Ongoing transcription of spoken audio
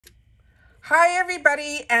Hi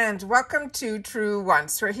everybody and welcome to True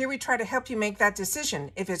Wants, where here we try to help you make that decision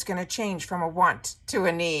if it's going to change from a want to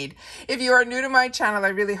a need. If you are new to my channel, I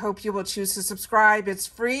really hope you will choose to subscribe. It's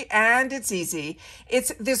free and it's easy.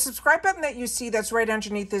 It's the subscribe button that you see that's right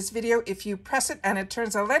underneath this video. If you press it and it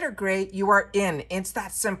turns a lighter gray, you are in. It's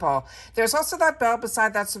that simple. There's also that bell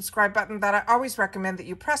beside that subscribe button that I always recommend that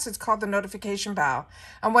you press. It's called the notification bell.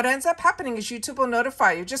 And what ends up happening is YouTube will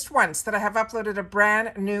notify you just once that I have uploaded a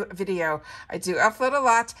brand new video. I do upload a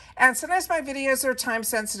lot, and sometimes my videos are time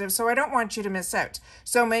sensitive, so I don't want you to miss out.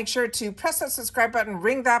 So make sure to press that subscribe button,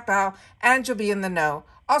 ring that bell, and you'll be in the know.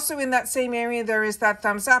 Also in that same area, there is that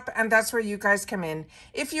thumbs up, and that's where you guys come in.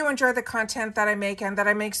 If you enjoy the content that I make, and that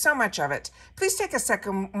I make so much of it, please take a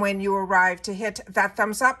second when you arrive to hit that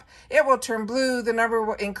thumbs up. It will turn blue, the number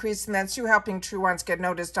will increase, and that's you helping True Ones get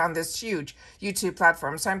noticed on this huge YouTube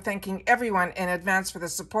platform. So I'm thanking everyone in advance for the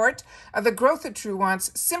support of the growth of True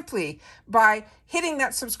Ones simply by hitting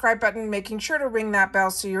that subscribe button, making sure to ring that bell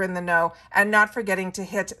so you're in the know, and not forgetting to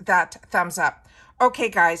hit that thumbs up. Okay,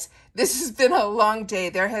 guys, this has been a long day.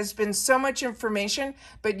 There has been so much information,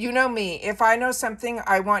 but you know me. If I know something,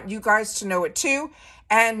 I want you guys to know it too.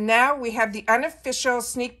 And now we have the unofficial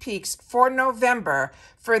sneak peeks for November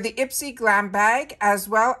for the IPSY GLAMBAG as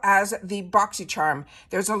well as the Boxycharm.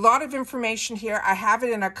 There's a lot of information here. I have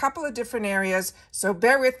it in a couple of different areas, so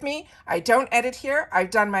bear with me. I don't edit here.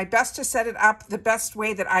 I've done my best to set it up the best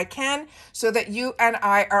way that I can so that you and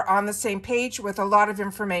I are on the same page with a lot of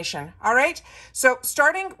information. All right? So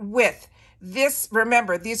starting with this,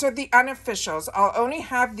 remember, these are the unofficials. I'll only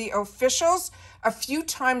have the officials a few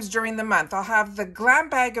times during the month. I'll have the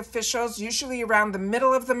GLAMBAG officials usually around the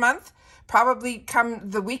middle of the month, probably come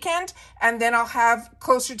the weekend, and then I'll have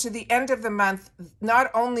closer to the end of the month, not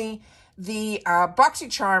only the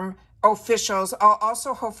Boxycharm officials, I'll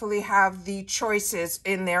also hopefully have the choices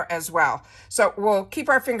in there as well. So we'll keep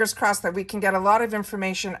our fingers crossed that we can get a lot of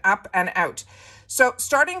information up and out. So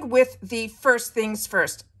starting with the first things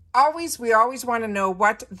first. We always want to know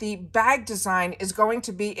what the bag design is going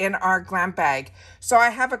to be in our GLAMBAG. So I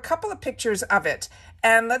have a couple of pictures of it,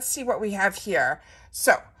 and let's see what we have here.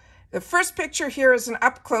 So the first picture here is an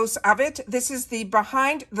up close of it. This is the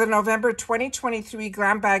behind the November 2023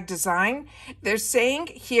 GLAMBAG design. They're saying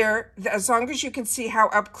here, as long as you can see how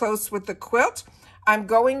up close with the quilt, I'm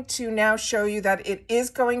going to now show you that it is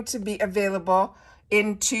going to be available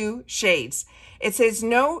in 2 shades. It says,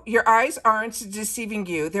 no, your eyes aren't deceiving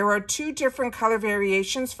you. There are 2 different color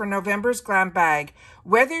variations for November's GLAMBAG.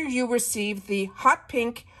 Whether you receive the hot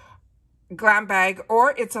pink GLAMBAG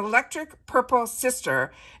or its electric purple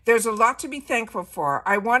sister, there's a lot to be thankful for.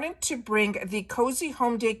 I wanted to bring the cozy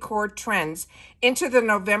home decor trends into the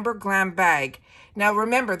November GLAMBAG. Now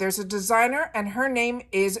remember, there's a designer and her name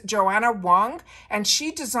is Joanna Wong, and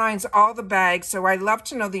she designs all the bags, so I love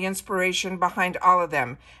to know the inspiration behind all of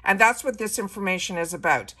them. And that's what this information is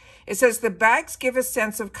about. It says the bags give a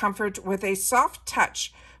sense of comfort with a soft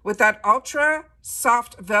touch, with that ultra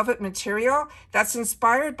soft velvet material that's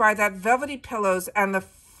inspired by that velvety pillows and the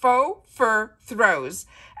faux fur throws,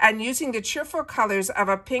 and using the cheerful colors of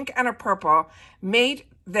a pink and a purple made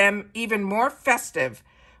them even more festive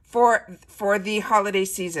for the holiday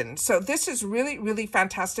season. So this is really, really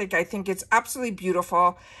fantastic. I think it's absolutely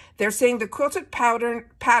beautiful. They're saying the quilted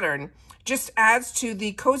pattern just adds to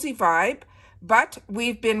the cozy vibe, but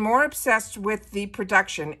we've been more obsessed with the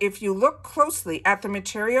production. If you look closely at the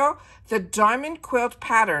material, the diamond quilt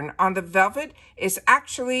pattern on the velvet is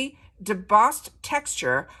actually debossed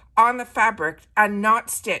texture on the fabric and not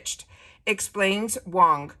stitched, explains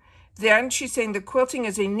Wong. Then she's saying the quilting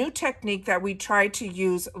is a new technique that we try to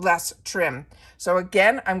use less trim. So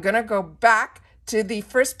again, I'm going to go back to the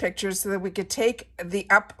first picture so that we could take the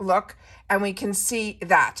up look and we can see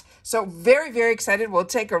that. So very, very excited. We'll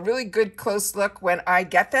take a really good close look when I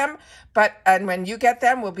get them, and when you get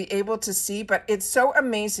them, we'll be able to see. But it's so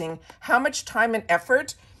amazing how much time and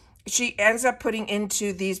effort she ends up putting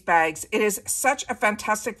into these bags. It is such a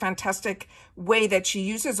fantastic, fantastic way that she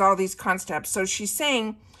uses all these concepts. So she's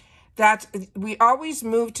saying that we always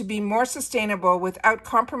move to be more sustainable without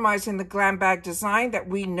compromising the GLAMBAG design that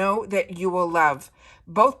we know that you will love.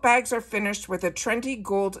 Both bags are finished with a trendy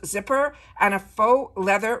gold zipper and a faux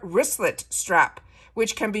leather wristlet strap,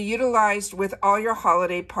 which can be utilized with all your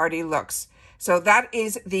holiday party looks. So that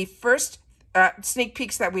is the first sneak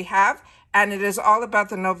peeks that we have, and it is all about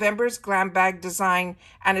the November's GLAMBAG design,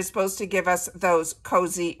 and it's supposed to give us those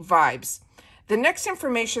cozy vibes. The next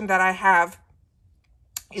information that I have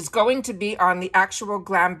is going to be on the actual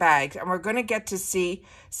Glam bag, and we're going to get to see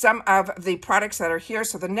some of the products that are here.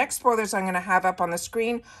 So the next spoilers I'm going to have up on the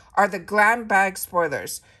screen are the Glam bag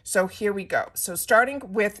spoilers. So here we go. So starting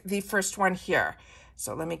with the first one here.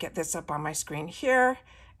 So let me get this up on my screen here,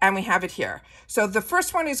 and we have it here. So the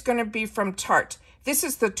first one is going to be from Tarte. This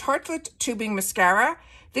is the Tartelette Tubing Mascara.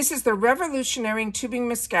 This is the revolutionary tubing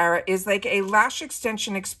mascara, is like a lash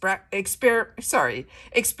extension experience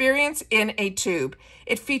in a tube.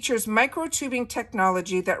 It features micro tubing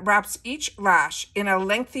technology that wraps each lash in a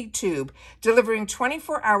lengthy tube, delivering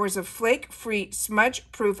 24 hours of flake-free,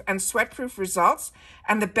 smudge-proof, and sweat-proof results.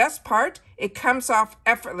 And the best part, it comes off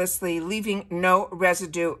effortlessly, leaving no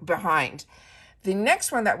residue behind. The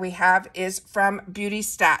next one that we have is from Beauty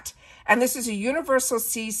Stat, and this is a Universal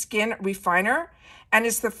C Skin Refiner. And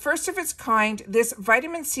is the first of its kind. This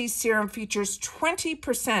vitamin C serum features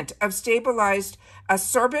 20% of stabilized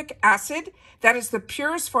ascorbic acid, that is the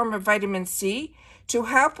purest form of vitamin C, to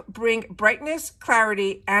help bring brightness,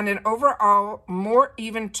 clarity, and an overall more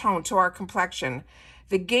even tone to our complexion.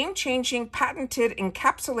 The game-changing patented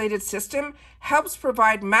encapsulated system helps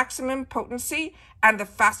provide maximum potency and the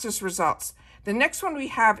fastest results. The next one we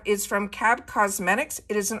have is from Cab Cosmetics.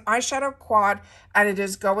 It is an eyeshadow quad, and it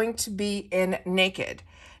is going to be in Naked.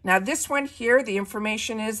 Now this one here, the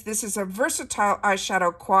information is this is a versatile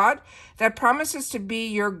eyeshadow quad that promises to be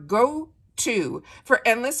your go-to for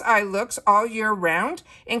endless eye looks all year round,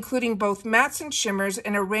 including both mattes and shimmers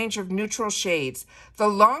in a range of neutral shades. The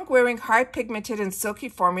long-wearing, high-pigmented and silky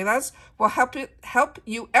formulas will help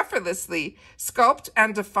you effortlessly sculpt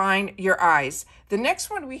and define your eyes. The next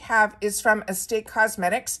one we have is from Estate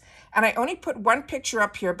Cosmetics, and I only put one picture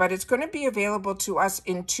up here, but it's going to be available to us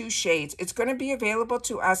in 2 shades. It's going to be available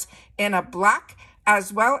to us in a black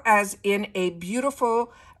as well as in a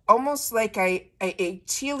beautiful, almost like a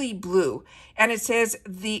tealy blue. And it says,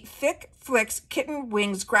 the Thick Flicks Kitten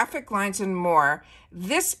Wings Graphic Lines and More.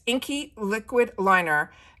 This inky liquid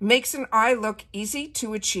liner makes an eye look easy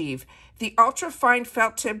to achieve. The ultra-fine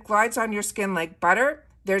felt tip glides on your skin like butter.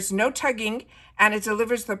 There's no tugging, and it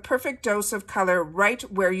delivers the perfect dose of color right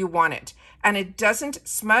where you want it. And it doesn't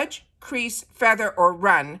smudge, crease, feather, or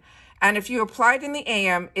run. And if you apply it in the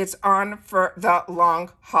AM, it's on for the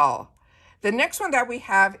long haul. The next one that we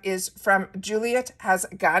have is from Juliet Has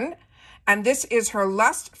Gun, and this is her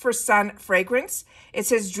Lust for Sun fragrance. It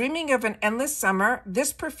says, dreaming of an endless summer,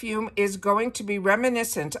 this perfume is going to be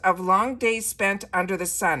reminiscent of long days spent under the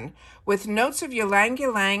sun, with notes of ylang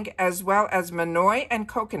ylang as well as manoi and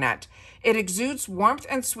coconut. It exudes warmth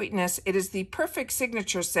and sweetness. It is the perfect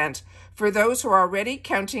signature scent for those who are already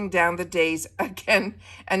counting down the days again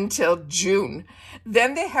until June.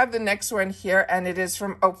 Then they have the next one here, and it is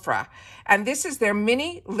from Oprah. And this is their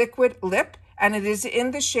mini liquid lip, and it is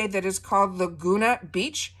in the shade that is called Laguna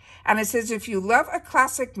Beach. And it says, if you love a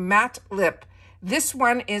classic matte lip, this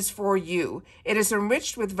one is for you. It is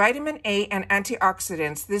enriched with vitamin A and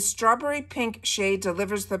antioxidants. This strawberry pink shade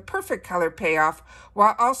delivers the perfect color payoff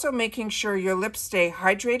while also making sure your lips stay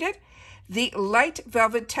hydrated. The light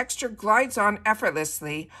velvet texture glides on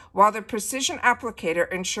effortlessly, while the precision applicator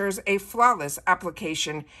ensures a flawless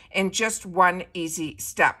application in just one easy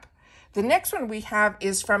step. The next one we have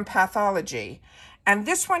is from Pathology. And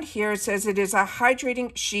this one here says it is a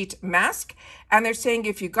hydrating sheet mask. And they're saying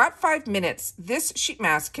if you got 5 minutes, this sheet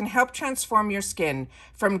mask can help transform your skin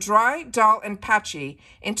from dry, dull, and patchy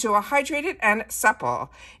into a hydrated and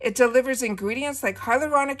supple. It delivers ingredients like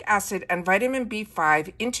hyaluronic acid and vitamin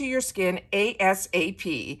B5 into your skin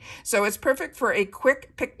ASAP. So it's perfect for a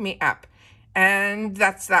quick pick-me-up. And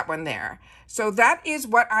that's that one there. So that is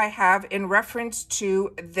what I have in reference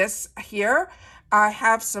to this here. I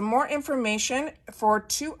have some more information for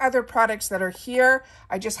 2 other products that are here.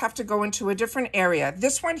 I just have to go into a different area.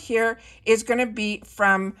 This one here is going to be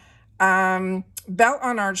from Belle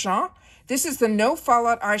en Argent. This is the No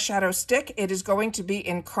Fallout Eyeshadow Stick. It is going to be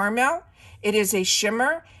in caramel. It is a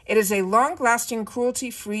shimmer. It is a long-lasting,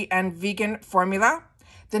 cruelty-free, and vegan formula.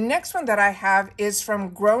 The next one that I have is from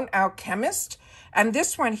Grown Alchemist. And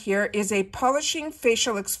this one here is a polishing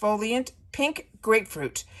facial exfoliant, pink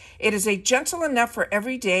grapefruit. It is a gentle enough for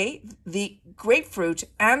every day. The grapefruit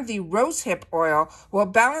and the rosehip oil will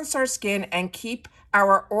balance our skin and keep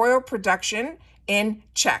our oil production in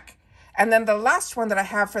check. And then the last one that I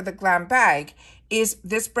have for the Glam bag is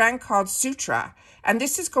this brand called Sutra. And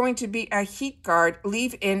this is going to be a heat guard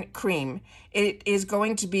leave-in cream. It is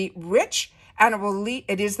going to be rich, and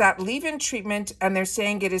it is that leave-in treatment, and they're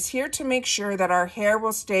saying it is here to make sure that our hair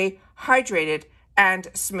will stay hydrated and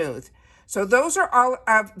smooth. So those are all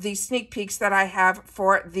of the sneak peeks that I have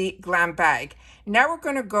for the GLAMBAG. Now we're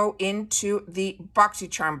going to go into the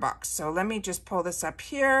Boxycharm box. So let me just pull this up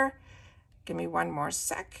here. Give me one more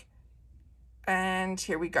sec. And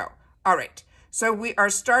here we go. All right. So we are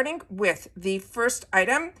starting with the first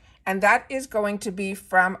item, and that is going to be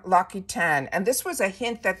from Rakuten. And this was a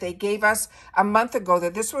hint that they gave us a month ago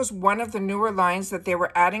that this was one of the newer lines that they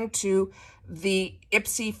were adding to the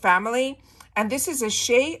IPSY family. And this is a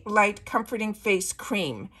Shea Light Comforting Face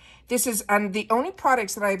Cream. This is the only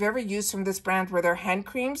products that I've ever used from this brand were their hand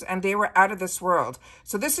creams, and they were out of this world.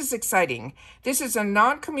 So this is exciting. This is a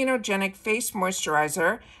non-comedogenic face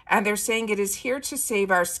moisturizer, and they're saying it is here to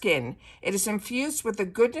save our skin. It is infused with the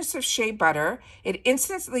goodness of shea butter. It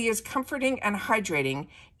instantly is comforting and hydrating,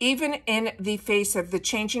 even in the face of the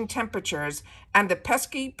changing temperatures and the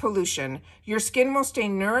pesky pollution. Your skin will stay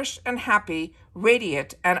nourished and happy,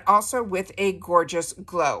 radiant, and also with a gorgeous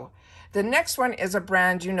glow. The next one is a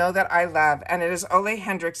brand you know that I love, and it is Ole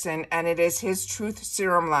Henriksen, and it is his Truth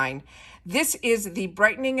Serum line. This is the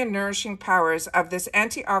brightening and nourishing powers of this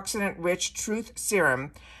antioxidant-rich Truth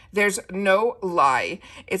Serum. There's no lie.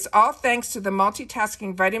 It's all thanks to the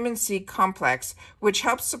multitasking vitamin C complex, which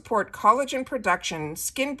helps support collagen production,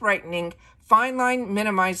 skin brightening, fine line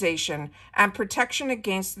minimization, and protection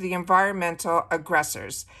against the environmental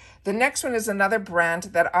aggressors. The next one is another brand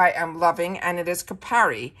that I am loving, and it is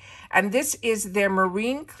Catrice. And this is their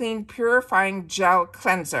Marine Clean Purifying Gel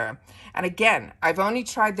Cleanser. And again, I've only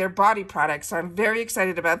tried their body products, so I'm very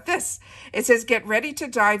excited about this. It says, get ready to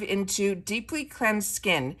dive into deeply cleansed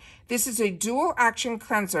skin. This is a dual action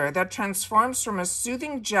cleanser that transforms from a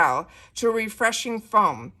soothing gel to a refreshing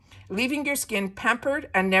foam, leaving your skin pampered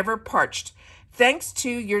and never parched. Thanks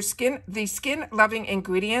to the skin-loving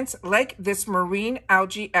ingredients like this marine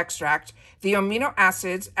algae extract, the amino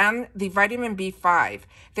acids, and the vitamin B5.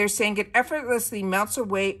 They're saying it effortlessly melts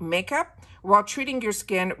away makeup while treating your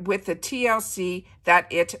skin with the TLC that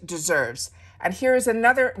it deserves. And here is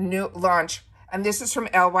another new launch, and this is from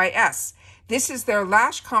LYS. This is their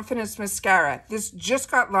Lash Confidence Mascara. This just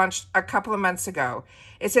got launched a couple of months ago.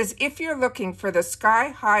 It says, if you're looking for the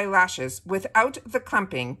sky-high lashes without the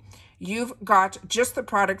clumping, you've got just the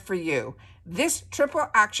product for you. This triple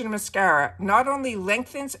action mascara not only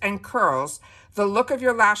lengthens and curls the look of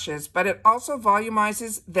your lashes, but it also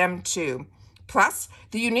volumizes them too. Plus,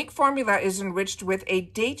 the unique formula is enriched with a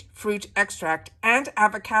date fruit extract and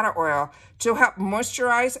avocado oil to help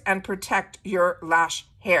moisturize and protect your lash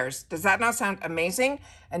hairs. Does that not sound amazing?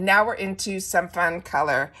 And now we're into some fun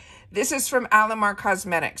color. This is from Alamar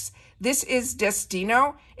Cosmetics. This is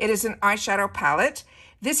Destino. It is an eyeshadow palette.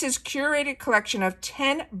 This is a curated collection of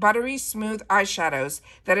 10 buttery smooth eyeshadows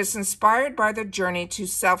that is inspired by the journey to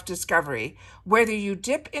self-discovery. Whether you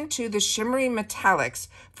dip into the shimmery metallics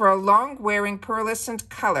for a long-wearing pearlescent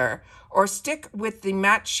color or stick with the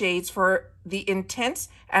matte shades for the intense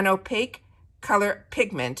and opaque color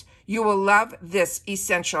pigment, you will love this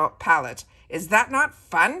essential palette. Is that not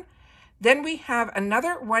fun? Then we have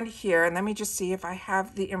another one here, and let me just see if I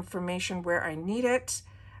have the information where I need it.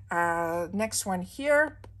 Next one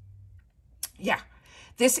here. Yeah,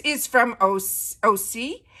 this is from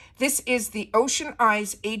OC. This is the Ocean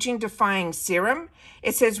Eyes Aging Defying Serum.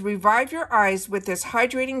 It says, revive your eyes with this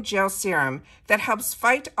hydrating gel serum that helps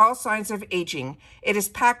fight all signs of aging. It is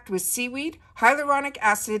packed with seaweed, hyaluronic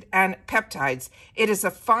acid, and peptides. It's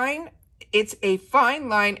a fine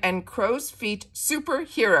line and crow's feet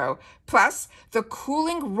superhero. Plus, the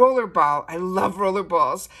cooling roller ball, I love roller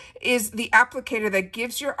balls, is the applicator that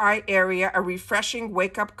gives your eye area a refreshing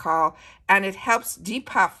wake-up call, and it helps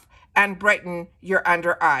depuff and brighten your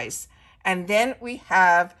under eyes. And then we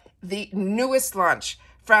have the newest launch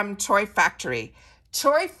from Toy Factory.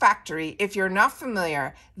 Toy Factory, if you're not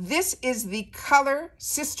familiar, this is the color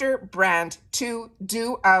sister brand to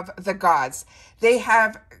Dew of the Gods. They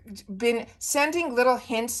have been sending little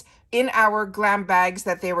hints in our glam bags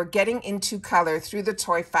that they were getting into color through the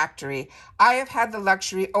Toy Factory. I have had the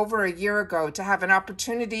luxury over a year ago to have an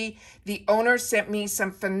opportunity. The owner sent me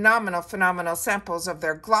some phenomenal samples of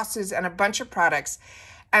their glosses and a bunch of products.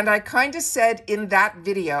 And I kind of said in that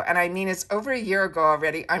video, and I mean it's over a year ago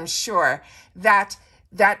already, I'm sure, that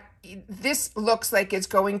this looks like it's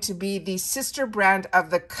going to be the sister brand of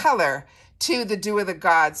the color to the Dew of the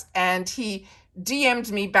Gods. And he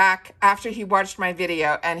DM'd me back after he watched my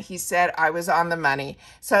video, and he said I was on the money.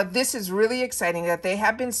 So this is really exciting that they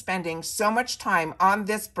have been spending so much time on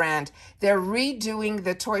this brand. They're redoing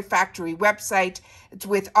the Toy Factory website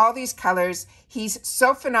with all these colors. He's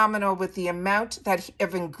so phenomenal with the amount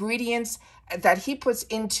of ingredients that he puts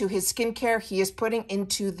into his skincare, he is putting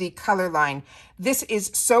into the color line. This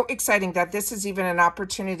is so exciting that this is even an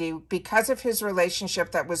opportunity because of his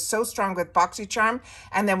relationship that was so strong with Boxycharm.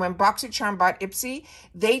 And then when Boxycharm bought IPSY,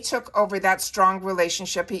 they took over that strong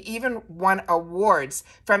relationship. He even won awards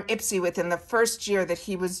from IPSY within the first year that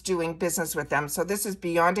he was doing business with them. So this is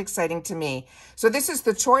beyond exciting to me. So this is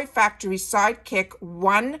the Toy Factory Sidekick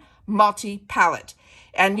 1 multi-palette.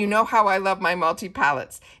 And you know how I love my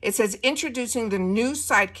multi-palettes. It says, introducing the new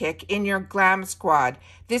sidekick in your glam squad.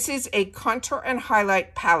 This is a contour and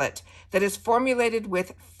highlight palette that is formulated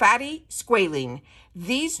with fatty squalene.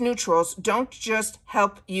 These neutrals don't just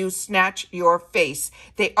help you snatch your face.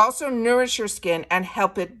 They also nourish your skin and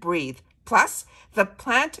help it breathe. Plus, the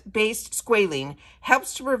plant-based squalene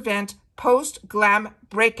helps to prevent post-glam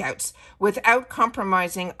breakouts without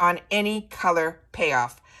compromising on any color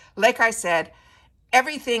payoff. Like I said,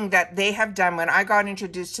 everything that they have done when I got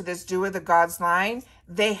introduced to this Do of the Gods line,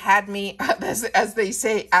 they had me, as they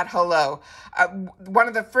say, at hello. One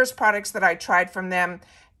of the first products that I tried from them,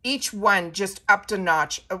 each one just upped a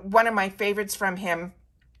notch. One of my favorites from him,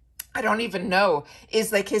 I don't even know,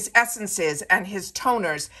 is like his essences and his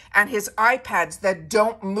toners and his eye pads that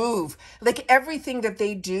don't move. Like everything that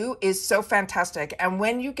they do is so fantastic. And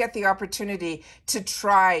when you get the opportunity to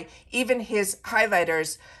try even his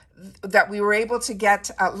highlighters that we were able to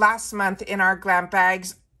get last month in our glam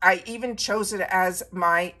bags, I even chose it as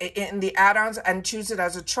in the add-ons and choose it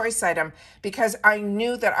as a choice item because I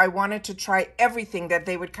knew that I wanted to try everything that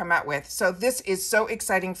they would come out with. So this is so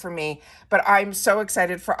exciting for me, but I'm so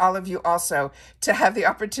excited for all of you also to have the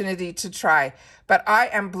opportunity to try. But I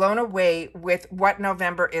am blown away with what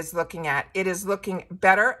November is looking at. It is looking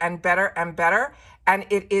better and better and better. And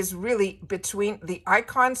it is really between the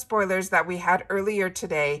icon spoilers that we had earlier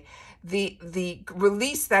today, the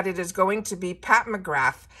release that it is going to be Pat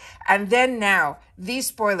McGrath, and then now these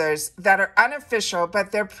spoilers that are unofficial,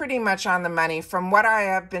 but they're pretty much on the money from what I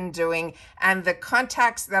have been doing and the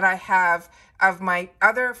contacts that I have of my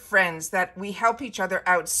other friends that we help each other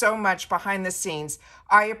out so much behind the scenes.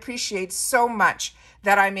 I appreciate so much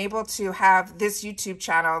that I'm able to have this YouTube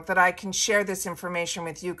channel that I can share this information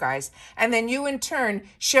with you guys. And then you in turn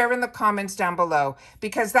share in the comments down below,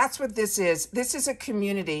 because that's what this is. This is a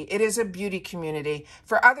community. It is a beauty community.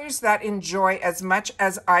 For others that enjoy as much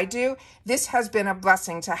as I do, this has been a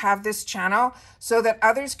blessing to have this channel so that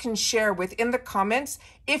others can share within the comments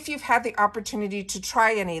if you've had the opportunity to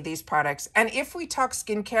try any of these products. And if we talk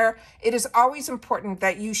skincare, it is always important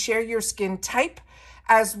that you share your skin type,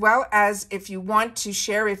 as well as if you want to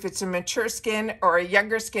share if it's a mature skin or a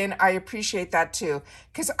younger skin. I appreciate that too,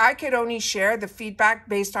 because I could only share the feedback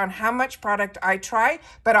based on how much product I try,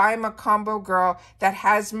 but I'm a combo girl that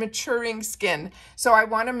has maturing skin. So I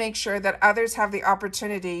want to make sure that others have the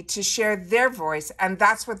opportunity to share their voice, and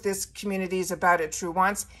that's what this community is about at True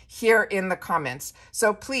Wants, here in the comments.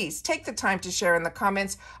 So please take the time to share in the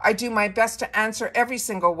comments. I do my best to answer every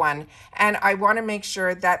single one, and I want to make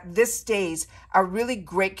sure that this stays a really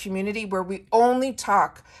great community where we only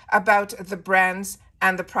talk about the brands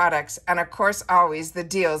and the products, and of course always the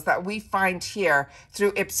deals that we find here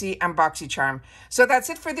through IPSY and Boxycharm. So that's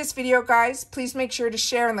it for this video, guys. Please make sure to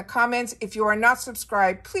share in the comments. If you are not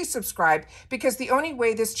subscribed, please subscribe, because the only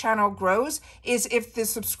way this channel grows is if the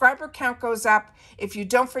subscriber count goes up, if you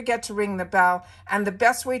don't forget to ring the bell, and the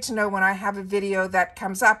best way to know when I have a video that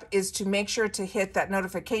comes up is to make sure to hit that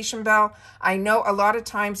notification bell. I know a lot of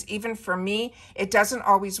times, even for me, it doesn't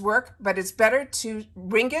always work, but it's better to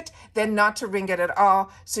ring it than not to ring it at all.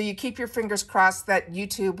 So you keep your fingers crossed that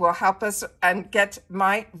YouTube will help us and get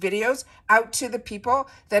my videos out to the people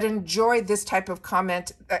that enjoy this type of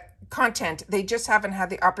content. They just haven't had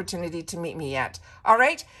the opportunity to meet me yet. All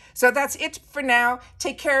right, so that's it for now.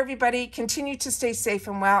 Take care, everybody. Continue to stay safe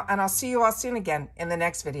and well, and I'll see you all soon again in the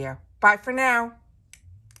next video. Bye for now.